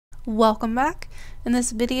Welcome back. In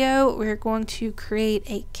this video we're going to create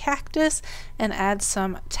a cactus and add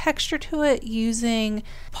some texture to it using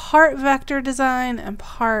part vector design and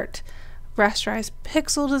part rasterized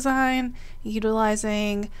pixel design,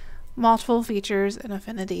 utilizing multiple features in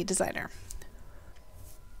Affinity Designer.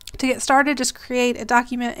 To get started, just create a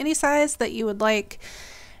document any size that you would like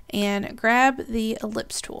and grab the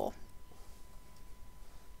ellipse tool.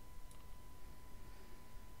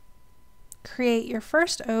 Create your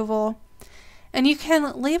first oval, and you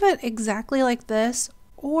can leave it exactly like this,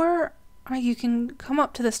 or you can come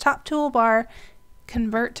up to this top toolbar,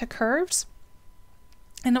 convert to curves,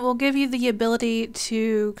 and it will give you the ability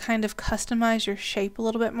to kind of customize your shape a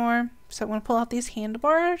little bit more. So I'm going to pull out these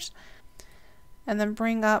handlebars and then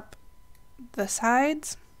bring up the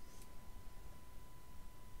sides.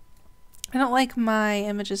 I don't like my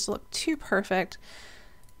images to look too perfect,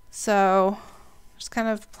 so just kind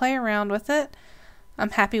of play around with it.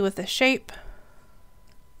 I'm happy with the shape.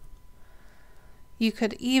 You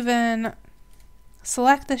could even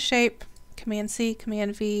select the shape, Command C,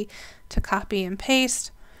 Command V to copy and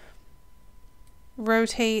paste,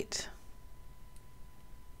 rotate,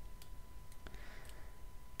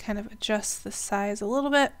 kind of adjust the size a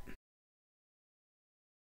little bit,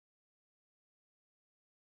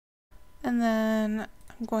 and then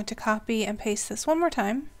I'm going to copy and paste this one more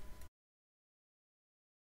time.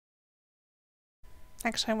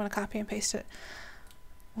 Actually, I'm going to copy and paste it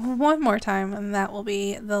one more time, and that will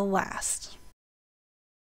be the last.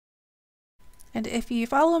 And if you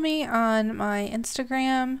follow me on my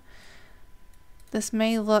Instagram, this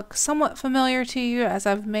may look somewhat familiar to you, as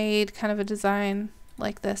I've made kind of a design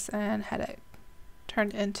like this and had it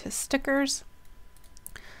turned into stickers.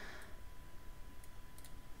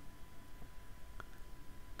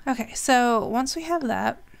 Okay, so once we have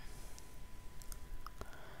that,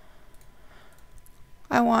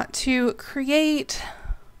 I want to create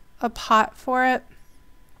a pot for it.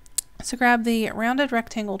 So grab the rounded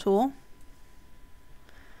rectangle tool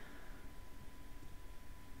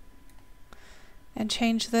and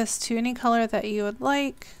change this to any color that you would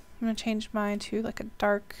like. I'm going to change mine to like a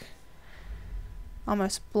dark,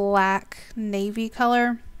 almost black navy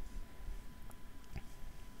color.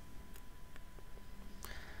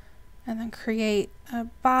 And then create a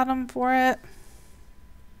bottom for it.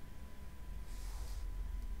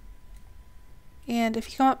 And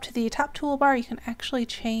if you come up to the top toolbar, you can actually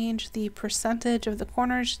change the percentage of the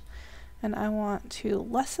corners, and I want to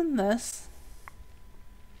lessen this.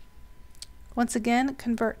 Once again,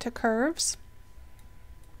 convert to curves.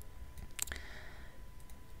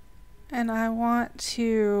 And I want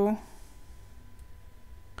to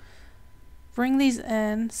bring these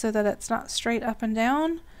in so that it's not straight up and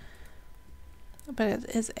down, but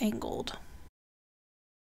it is angled.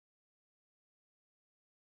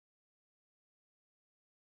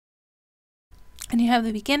 And you have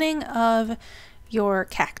the beginning of your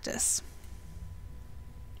cactus.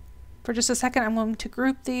 For just a second, I'm going to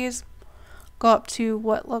group these, go up to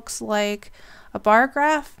what looks like a bar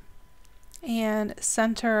graph, and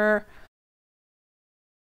center,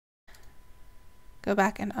 go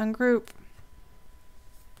back and ungroup.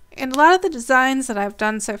 And a lot of the designs that I've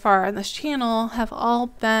done so far on this channel have all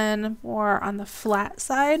been more on the flat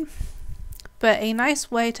side, but a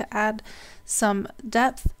nice way to add some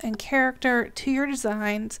depth and character to your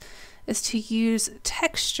designs is to use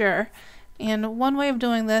texture. And one way of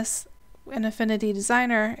doing this in Affinity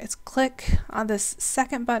Designer is click on this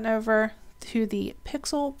second button over to the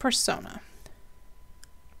pixel persona.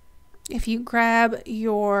 If you grab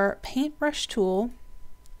your paintbrush tool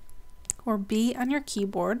or B on your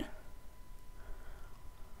keyboard,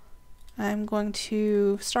 I'm going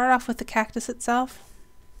to start off with the cactus itself.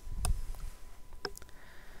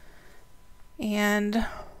 And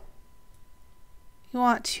you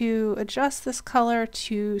want to adjust this color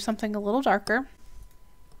to something a little darker.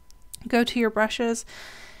 Go to your brushes.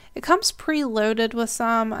 It comes preloaded with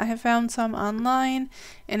some. I have found some online,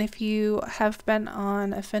 and if you have been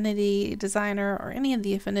on Affinity Designer or any of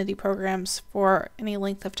the Affinity programs for any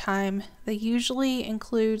length of time, they usually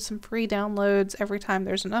include some free downloads every time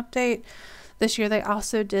there's an update. This year they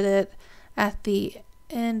also did it at the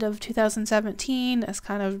end of 2017 as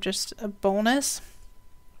kind of just a bonus.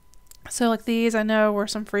 So like these, I know were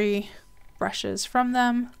some free brushes from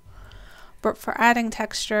them, but for adding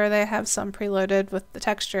texture, they have some preloaded with the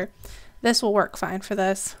texture. This will work fine for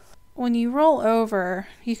this. When you roll over,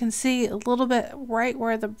 you can see a little bit right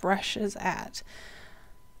where the brush is at.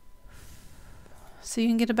 So you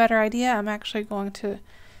can get a better idea. I'm actually going to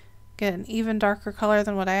get an even darker color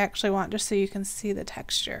than what I actually want, just so you can see the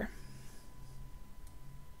texture.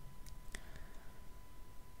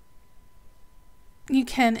 You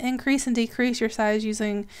can increase and decrease your size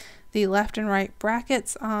using the left and right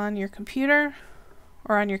brackets on your computer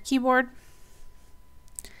or on your keyboard.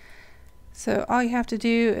 So all you have to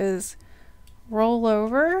do is roll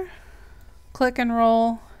over, click and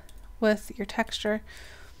roll with your texture.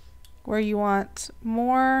 Where you want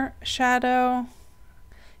more shadow,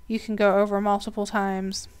 you can go over multiple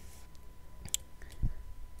times.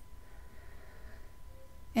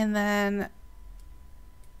 And then,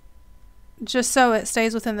 just so it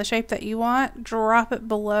stays within the shape that you want, drop it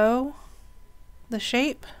below the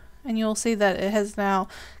shape, and you'll see that it has now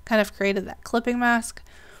kind of created that clipping mask.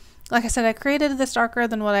 Like I said, I created this darker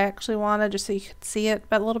than what I actually wanted just so you could see it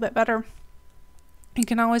a little bit better. You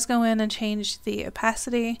can always go in and change the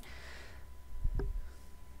opacity.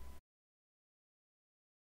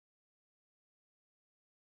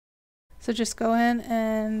 So just go in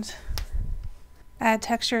and add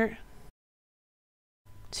texture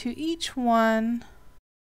to each one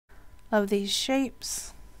of these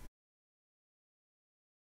shapes.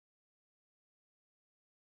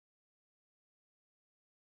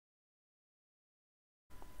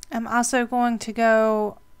 I'm also going to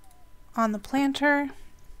go on the planter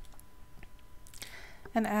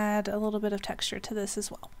and add a little bit of texture to this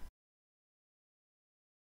as well.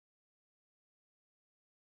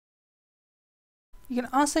 You can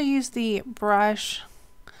also use the brush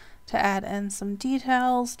to add in some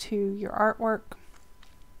details to your artwork.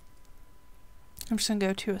 I'm just going to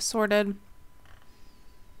go to Assorted,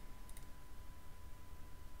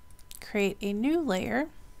 create a new layer.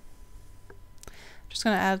 Just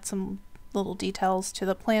going to add some little details to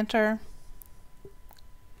the planter.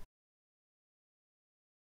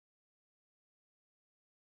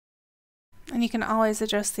 And you can always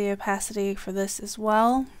adjust the opacity for this as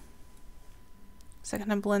well, so it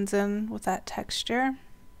kind of blends in with that texture.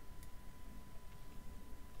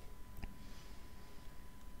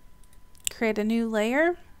 Create a new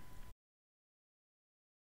layer.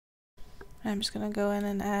 I'm just going to go in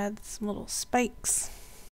and add some little spikes.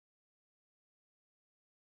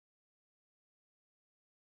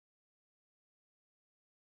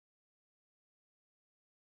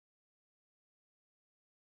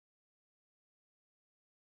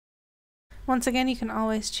 Once again, you can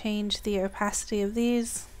always change the opacity of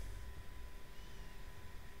these.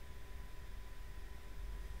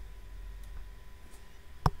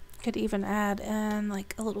 Could even add in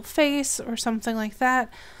like a little face or something like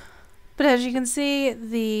that. But as you can see,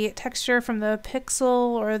 the texture from the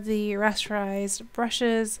pixel or the rasterized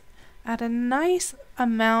brushes add a nice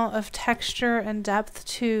amount of texture and depth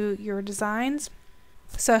to your designs.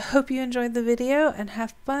 So I hope you enjoyed the video and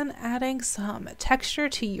have fun adding some texture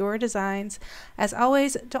to your designs. As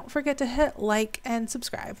always, don't forget to hit like and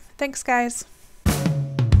subscribe. Thanks, guys.